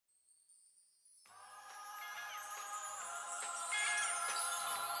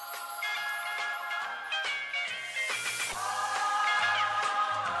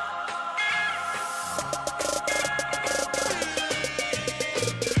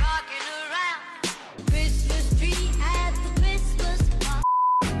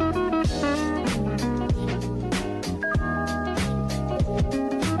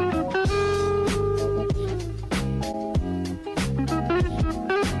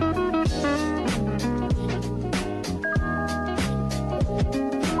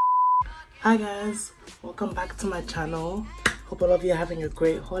Hi guys, welcome back to my channel. Hope all of you are having a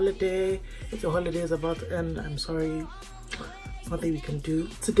great holiday. If your holiday is about to end, I'm sorry, there's nothing we can do.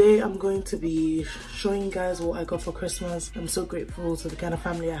 Today I'm going to be showing you guys what I got for Christmas. I'm so grateful to the kind of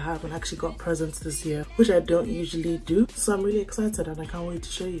family I have and actually got presents this year, which I don't usually do. So I'm really excited and I can't wait to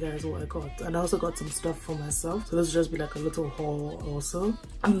show you guys what I got. And I also got some stuff for myself, so this will just be like a little haul also.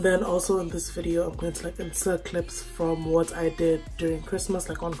 And then also in this video I'm going to like insert clips from what I did during Christmas,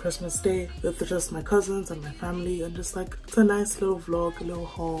 like on Christmas Day, with just my cousins and my family, and just like it's a nice little vlog, a little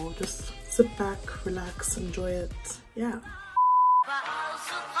haul. Just sit back, relax, enjoy it. Yeah.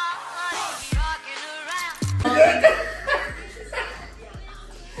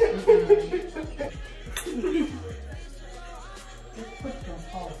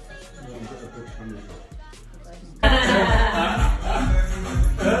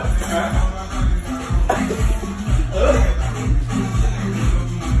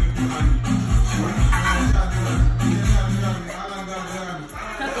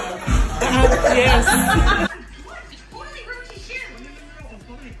 Yes.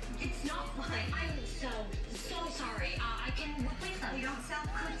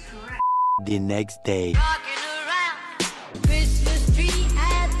 The next day. Christmas tree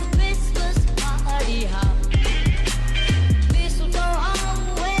at the Christmas party hop. Mistletoe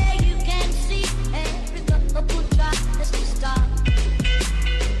hung where you can see every couple tries to stop.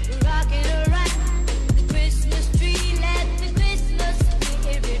 Rocking around the Christmas tree, let the Christmas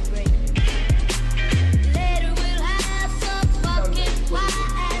spirit ring. Later we'll have some pumpkin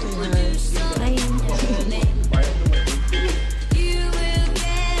pie and we'll do some caroling.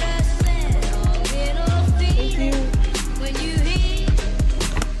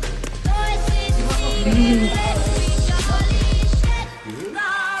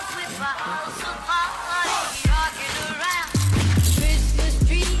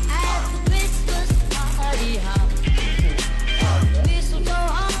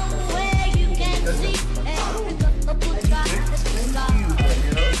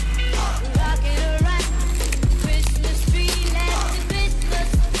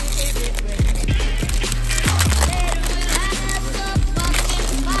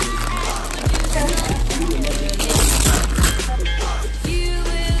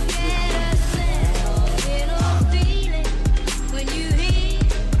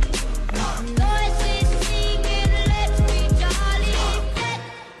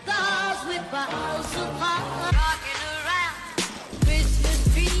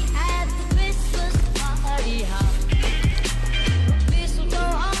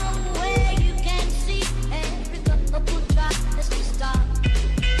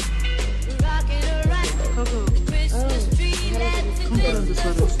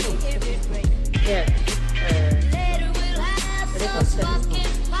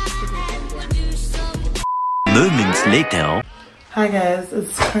 Moments later. Hi guys,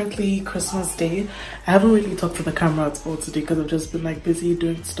 it's currently Christmas Day. I haven't really talked to the camera at all today because I've just been like busy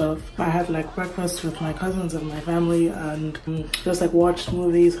doing stuff. I had like breakfast with my cousins and my family and just like watched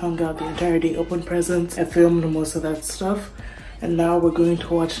movies, hung out the entire day, opened presents. I filmed most of that stuff. And now we're going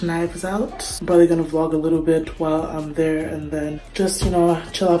to watch Knives Out. I'm probably gonna vlog a little bit while I'm there and then just, you know,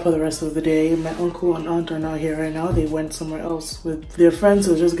 chill out for the rest of the day. My uncle and aunt are not here right now. They went somewhere else with their friends,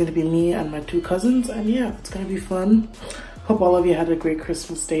 so it's just gonna be me and my two cousins. And yeah, it's gonna be fun. Hope all of you had a great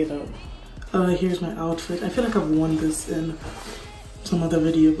Christmas day though. Here's my outfit. I feel like I've worn this in some other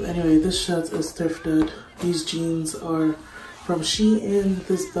video, but anyway, this shirt is thrifted. These jeans are from Shein.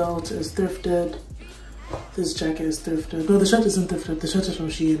 This belt is thrifted. This jacket is thrifted. No, the shirt isn't thrifted. The shirt is from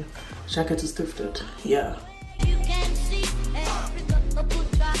Shein. The jacket is thrifted. Yeah. You can see every couple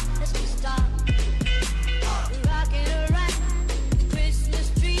tries to stop. Rocking around the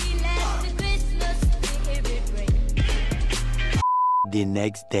Christmas tree, let the Christmas spirit ring. The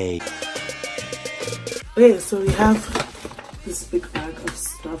next day. Okay, so we have this big bag of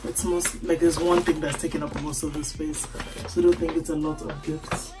stuff. It's most like there's one thing that's taking up most of the space, so I don't think it's a lot of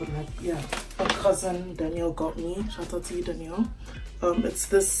gifts, but like yeah, my cousin Danielle got me. Shout out to you, Danielle. It's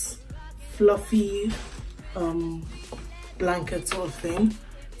this fluffy blanket sort of thing.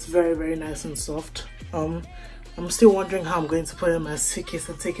 It's very, very nice and soft. I'm still wondering how I'm going to put it in my suitcase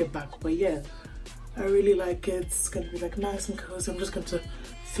and take it back, but yeah, I really like it. It's gonna be like nice and cozy. I'm just going to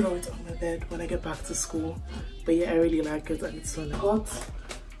throw it on my bed when I get back to school, but yeah, I really like it and it's so nice.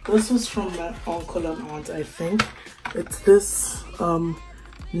 This was from my uncle and aunt, I think. It's this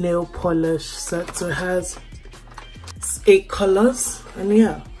nail polish set, so it has 8 colors, and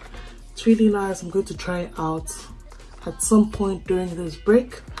yeah, it's really nice. I'm going to try it out at some point during this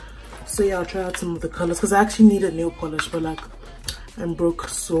break. So yeah, I'll try out some of the colors because I actually needed nail polish, but like I'm broke,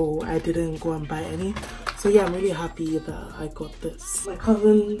 so I didn't go and buy any. So yeah, I'm really happy that I got this. My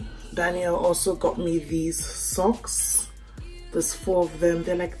cousin Daniel also got me these socks. There's 4 of them.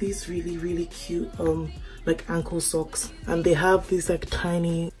 They're like these really cute like ankle socks, and they have these like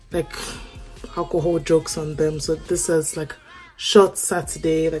tiny like alcohol jokes on them. So this says like Short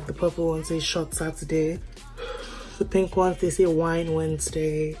Saturday, like the purple ones say Short Saturday, the pink ones they say Wine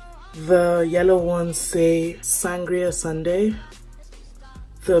Wednesday, the yellow ones say Sangria Sunday,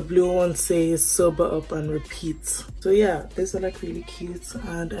 the blue one says Sober Up and Repeat. So yeah, these are like really cute,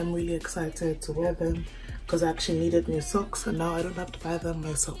 and I'm really excited to wear them because I actually needed new socks, and now I don't have to buy them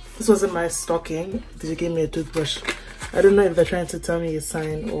myself. This wasn't my stocking. They gave me a toothbrush. I don't know if they're trying to tell me a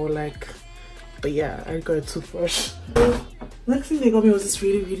sign or like, but yeah, I got a toothbrush. Next thing they got me was this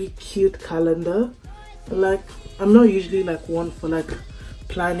really cute calendar. Like, I'm not usually like one for like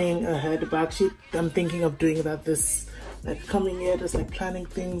planning ahead, but actually I'm thinking of doing that this like coming year, just like planning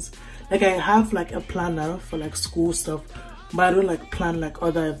things. Like I have like a planner for like school stuff, but I don't like plan like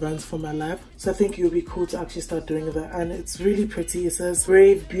other events for my life. So I think it would be cool to actually start doing that. And it's really pretty. It says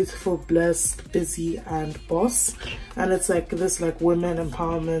brave, beautiful, blessed, busy, and boss. And it's like this like women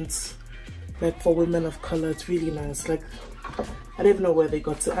empowerment, like for women of color. It's really nice. Like I don't even know where they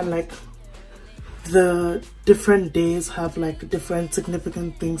got it. And like the different days have like different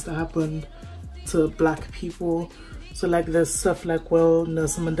significant things that happened to Black people. So like there's stuff like, well,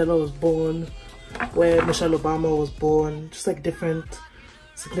 Nelson Mandela was born, where Michelle Obama was born, just like different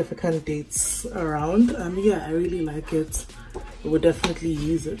significant dates around. And yeah, I really like it. I would definitely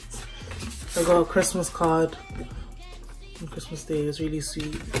use it. I got a Christmas card on Christmas Day. It's really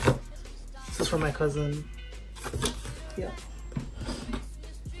sweet. This is from my cousin. Yeah.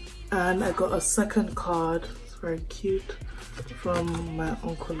 And I got a second card. It's very cute, from my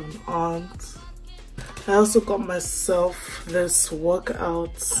uncle and aunt. I also got myself this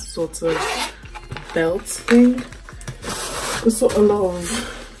workout sort of belt thing. So a lot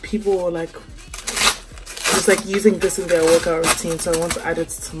of people were like just like using this in their workout routine, so I want to add it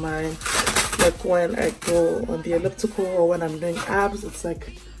to mine. Like when I go on the elliptical or when I'm doing abs, it's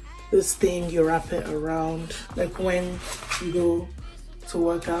like this thing you wrap it around, like when you go to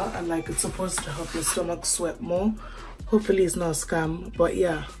work out, and like it's supposed to help your stomach sweat more. Hopefully it's not a scam, but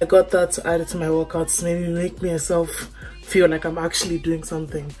yeah, I got that to add it to my workouts, maybe make myself feel like I'm actually doing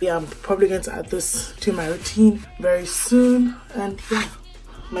something. Yeah, I'm probably going to add this to my routine very soon. And yeah,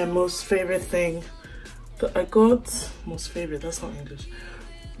 my most favorite thing that I got, most favorite, that's not English.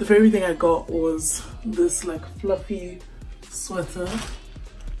 The favorite thing I got was this like fluffy sweater.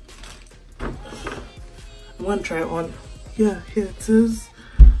 I'm gonna try it on. Yeah, here it is.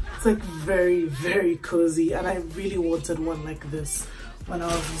 It's like very cozy, and I really wanted one like this when I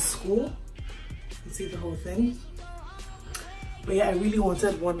was in school. You can see the whole thing. But yeah, I really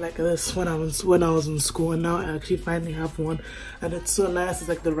wanted one like this when I was in school, and now I actually finally have one, and it's so nice. It's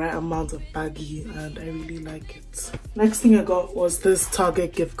like the right amount of baggy, and I really like it. Next thing I got was this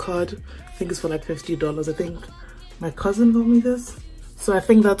Target gift card. I think it's for like $50. I think my cousin got me this. So I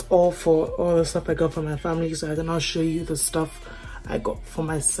think that's all for all the stuff I got for my family. So I can now show you the stuff I got for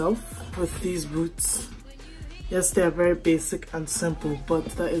myself with these boots. Yes, they are very basic and simple, but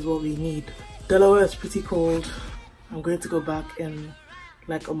that is what we need. Delaware is pretty cold. I'm going to go back in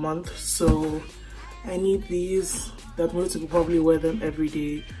like a month, so I need these. I'm going to probably wear them every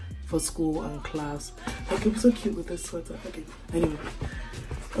day for school and class. Like, it was so cute with this sweater. Okay, anyway,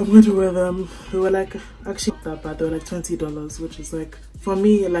 I'm going to wear them. They were like actually not that bad. They were like $20, which is like, for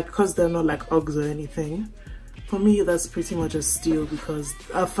me, like, because they're not like Uggs or anything, for me that's pretty much a steal, because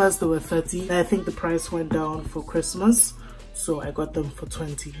at first they were $30 and I think the price went down for Christmas, so I got them for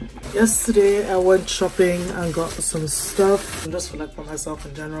 $20. Yesterday I went shopping and got some stuff just for like for myself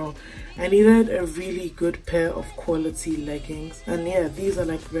in general. I needed a really good pair of quality leggings, and yeah, these are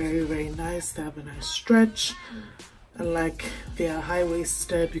like very nice. They have a nice stretch, and like they are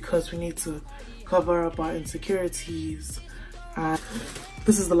high-waisted because we need to cover up our insecurities. And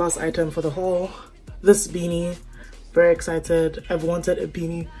this is the last item for the haul. This beanie, very excited. I've wanted a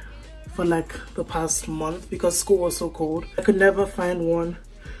beanie for like the past month because school was so cold. I could never find one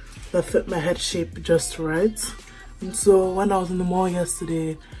that fit my head shape just right, and so when I was in the mall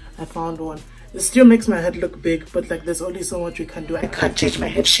yesterday I found one. It still makes my head look big, but like there's only so much you can do. I can't change my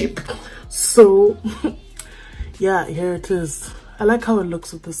head shape, so yeah, here it is. I like how it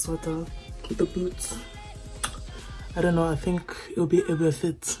looks with the sweater, with the boots. I don't know, I think it will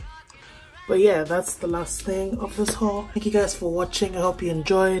fit. But yeah, that's the last thing of this haul. Thank you guys for watching. I hope you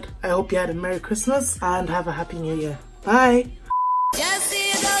enjoyed. I hope you had a Merry Christmas and have a Happy New Year. Bye!